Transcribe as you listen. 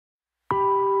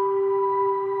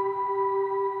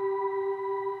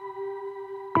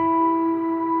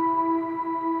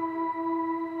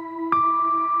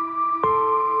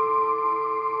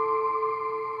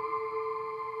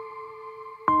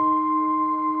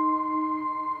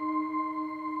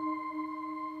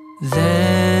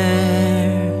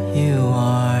There you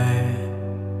are,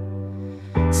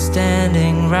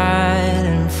 standing right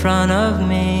in front of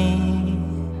me,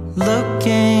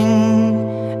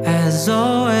 looking as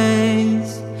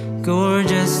always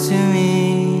gorgeous to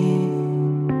me.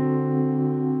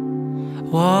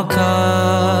 Walk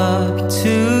up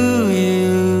to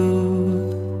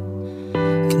you,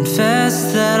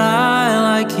 confess that I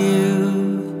like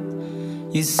you.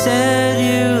 You said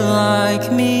you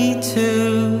like me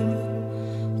too.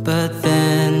 But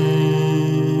then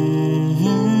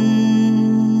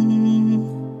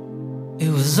it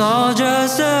was all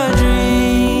just a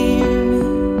dream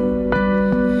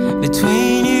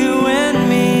between you and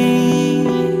me.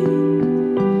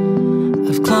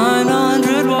 I've climbed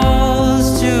 100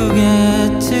 walls to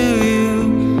get to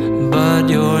you, but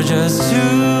you're just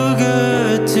too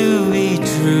good to be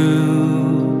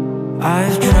true.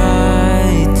 I've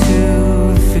tried to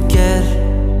forget,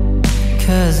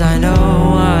 'cause I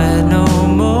know I had no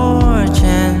more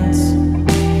chance,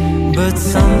 but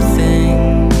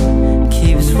something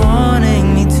keeps wanting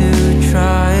me to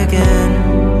try again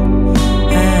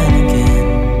and again.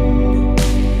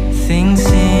 Things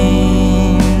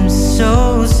seem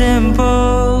so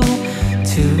simple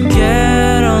to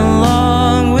get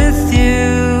along with you,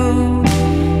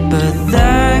 but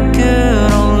that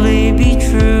could only be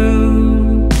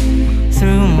true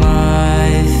through my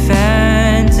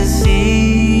fantasies.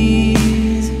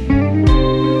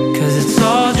 'Cause it's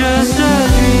all just a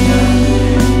dream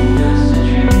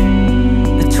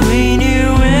between you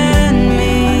and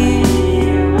me.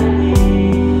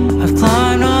 I've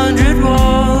climbed 100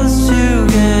 walls to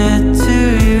get to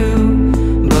you,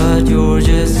 but you're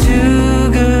just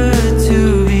too good to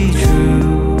be true.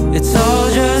 It's all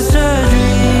just a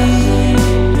dream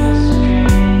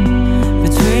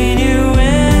between you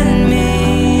and me.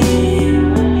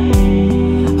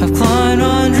 I've climbed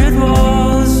 100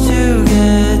 walls to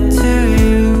get to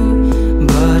you,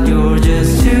 but you're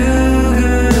just too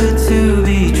good to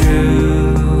be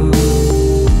true.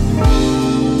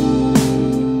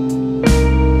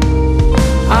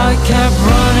 I kept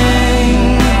running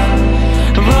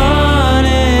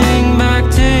back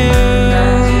to you,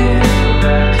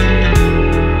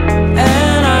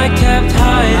 and I kept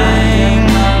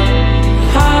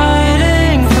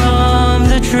hiding from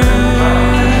the truth.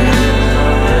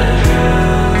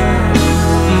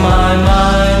 My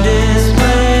mind is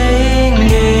playing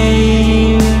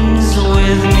games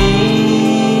with me,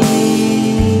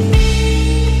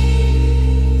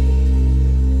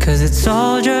 'cause it's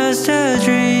all just a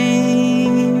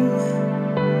dream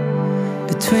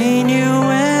between you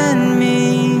and me.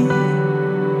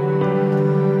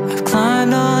 I've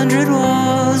climbed 100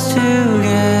 walls to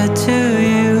get to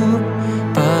you,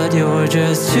 but you're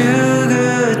just too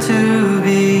good to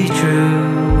be true.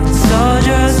 It's all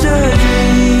just a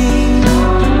dream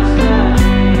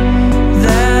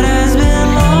that has been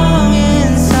long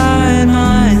inside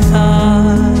my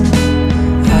thoughts.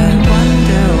 I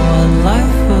wonder what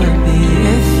life would be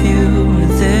if you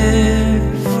were there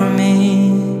for me.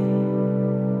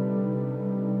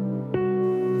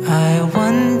 I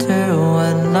wonder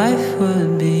what life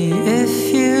would be if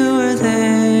you were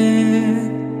there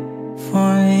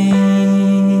for me.